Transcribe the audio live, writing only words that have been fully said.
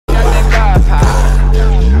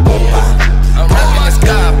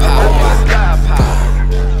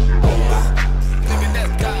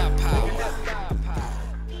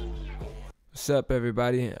up,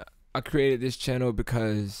 everybody? I created this channel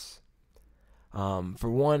because, for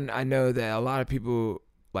one, I know that a lot of people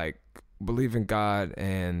like believe in God,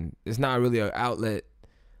 and it's not really an outlet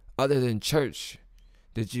other than church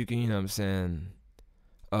that you can, you know what I'm saying,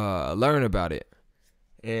 learn about it.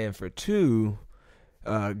 And for two,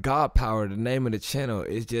 God power, the name of the channel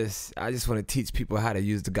is just, I just want to teach people how to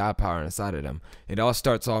use the God power inside of them. It all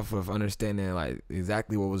starts off with understanding like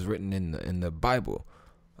exactly what was written in the Bible,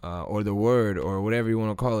 or the word, or whatever you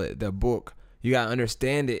want to call it, the book. You got to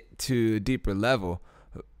understand it to a deeper level.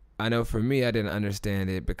 I know for me, I didn't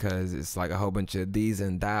understand it because it's like a whole bunch of these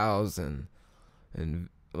and thous and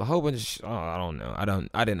a whole bunch of I don't know.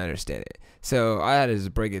 I didn't understand it. So I had to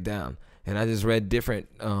just break it down, and I just read different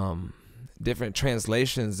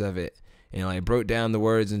translations of it, and like broke down the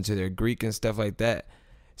words into their Greek and stuff like that,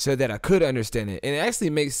 so that I could understand it. And it actually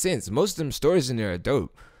makes sense. Most of them stories in there are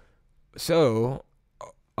dope. So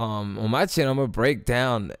on my channel, I'm gonna break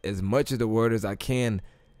down as much of the word as I can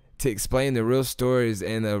to explain the real stories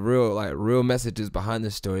and the real messages behind the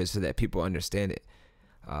stories, so that people understand it.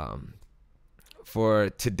 For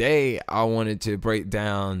today, I wanted to break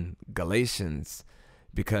down Galatians,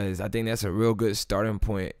 because I think that's a real good starting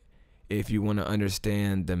point if you want to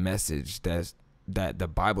understand the message that the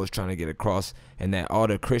Bible is trying to get across, and that all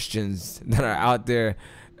the Christians that are out there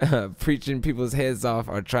preaching people's heads off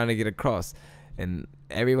are trying to get across. And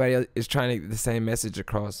everybody is trying to get the same message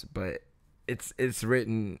across, but it's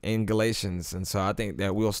written in Galatians, and so I think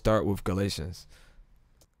that we'll start with Galatians.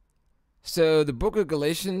 So the book of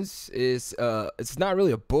Galatians is it's not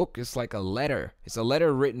really a book, it's like a letter. It's a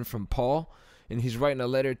letter written from Paul, and he's writing a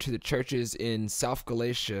letter to the churches in South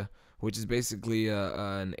Galatia, which is basically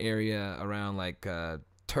an area around like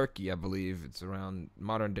Turkey, I believe. It's around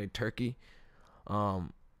modern day Turkey.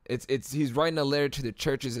 He's writing a letter to the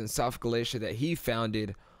churches in South Galatia that he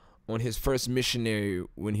founded on his first missionary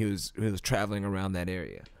when he was traveling around that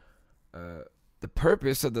area. The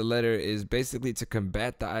purpose of the letter is basically to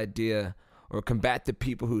combat the idea, or combat the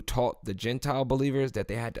people who taught the Gentile believers that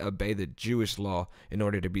they had to obey the Jewish law in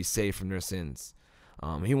order to be saved from their sins.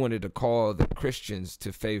 He wanted to call the Christians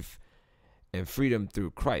to faith and freedom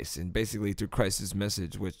through Christ, and basically through Christ's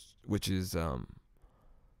message, which is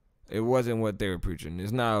it wasn't what they were preaching.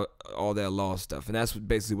 It's not all that law stuff, and that's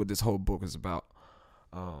basically what this whole book is about.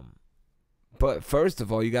 But first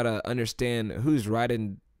of all, you gotta understand who's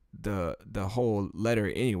writing the whole letter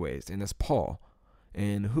anyways, and that's Paul.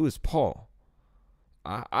 And who is Paul?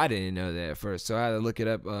 I didn't know that at first, so I had to look it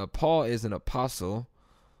up. Paul is an apostle.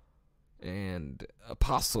 And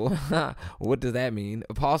apostle, what does that mean?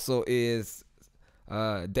 Apostle is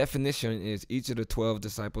definition is each of the 12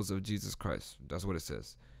 disciples of Jesus Christ. That's what it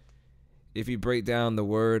says. If you break down the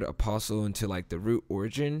word apostle into like the root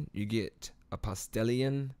origin, you get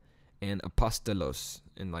apostolion and apostolos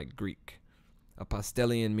in like Greek.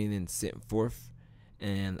 Apostolion meaning sent forth,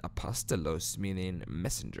 and apostolos meaning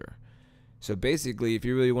messenger. So basically, if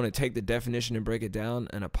you really want to take the definition and break it down,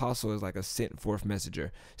 an apostle is like a sent forth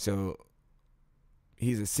messenger. So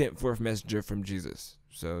he's a sent forth messenger from Jesus.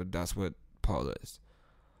 So that's what Paul is.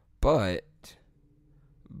 But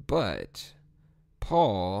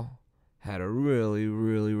Paul had a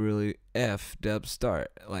really effed up start.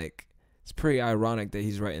 Like, it's pretty ironic that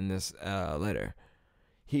he's writing this letter.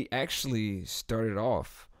 He actually started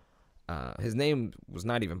off, his name was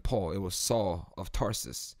not even Paul, it was Saul of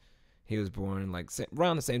Tarsus. He was born like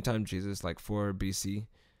around the same time Jesus, like 4 BC,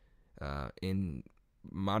 in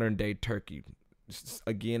modern day Turkey.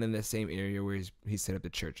 Again, in the same area where he set up the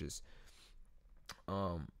churches.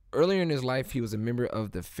 Earlier in his life, he was a member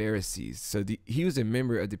of the Pharisees. So he was a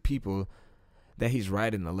member of the people that he's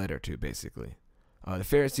writing the letter to, basically. The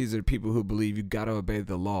Pharisees are the people who believe you got to obey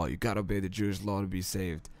the law. You got to obey the Jewish law to be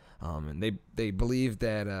saved. And they believe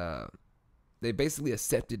that they basically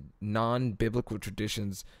accepted non-biblical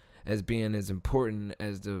traditions as being as important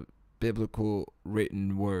as the biblical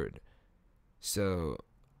written word. So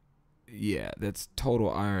yeah, that's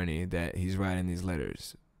total irony that he's writing these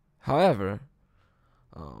letters. However,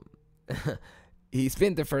 he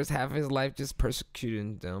spent the first half of his life just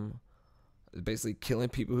persecuting them, basically killing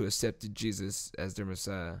people who accepted Jesus as their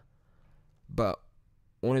Messiah. But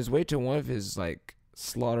on his way to one of his like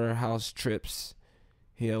slaughterhouse trips,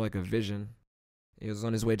 he had like a vision. He was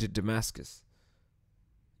on his way to Damascus,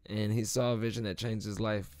 and he saw a vision that changed his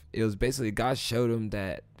life. It was basically God showed him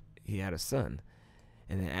that he had a son.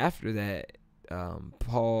 And then after that,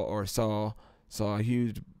 Paul or Saul saw a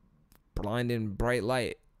huge blinding bright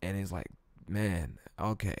light, and he's like, man,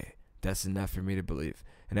 okay, that's enough for me to believe.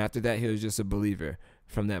 And after that, he was just a believer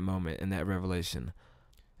from that moment and that revelation.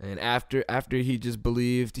 And after he just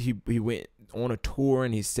believed, he went on a tour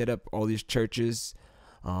and he set up all these churches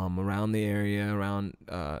around the area, around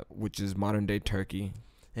which is modern day Turkey.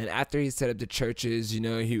 And after he set up the churches, he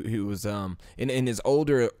was in his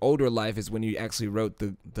older life is when he actually wrote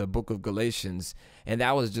the book of Galatians, and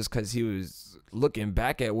that was just because he was looking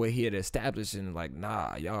back at what he had established and like,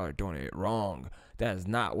 nah, y'all are doing it wrong. That is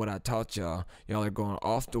not what I taught y'all. Y'all are going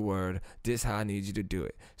off the word. This is how I need you to do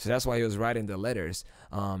it. So that's why he was writing the letters.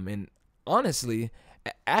 And honestly,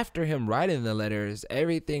 after him writing the letters,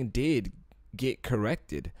 everything did get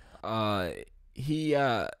corrected. There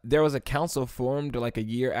was a council formed like a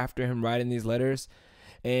year after him writing these letters,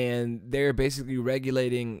 and they're basically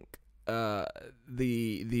regulating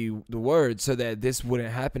the word so that this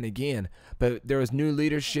wouldn't happen again. But there was new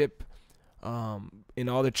leadership in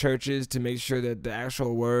all the churches to make sure that the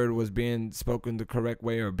actual word was being spoken the correct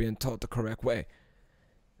way or being taught the correct way.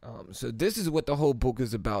 So this is what the whole book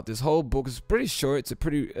is about. This whole book is pretty short.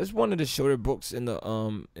 It's one of the shorter books in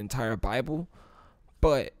the entire Bible,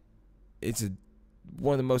 but it's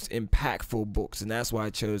one of the most impactful books, and that's why I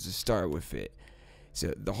chose to start with it.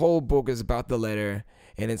 So the whole book is about the letter,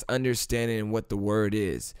 and it's understanding what the word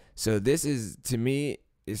is. So this is, to me,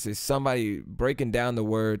 it's somebody breaking down the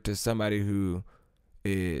word to somebody who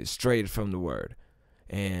is straight from the word.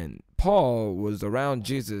 And Paul was around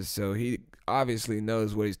Jesus, so he obviously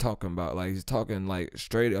knows what he's talking about. Like, he's talking like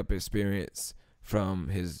straight up experience from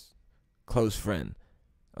his close friend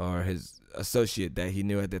or his associate that he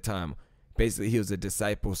knew at the time. Basically, he was a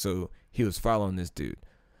disciple, so he was following this dude.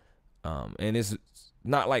 And it's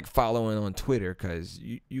not like following on Twitter, because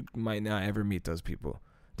you might not ever meet those people.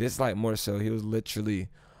 This like more so he was literally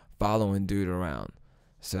following dude around.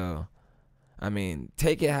 So, I mean,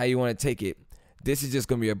 take it how you want to take it. This is just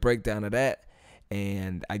going to be a breakdown of that.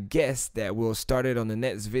 And I guess that we'll start it on the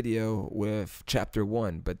next video with chapter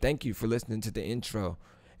 1. But thank you for listening to the intro.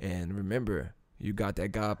 And remember, you got that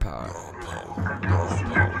God power.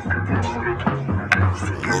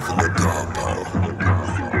 Loving the God power.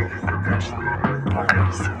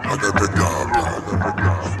 I got the God power.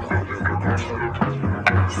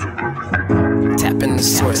 Tapping the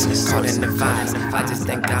source, caught in the vibe. I just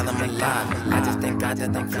thank God I'm alive. I just thank God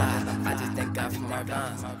that I'm fly. I just thank God for my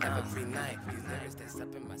rhymes every night.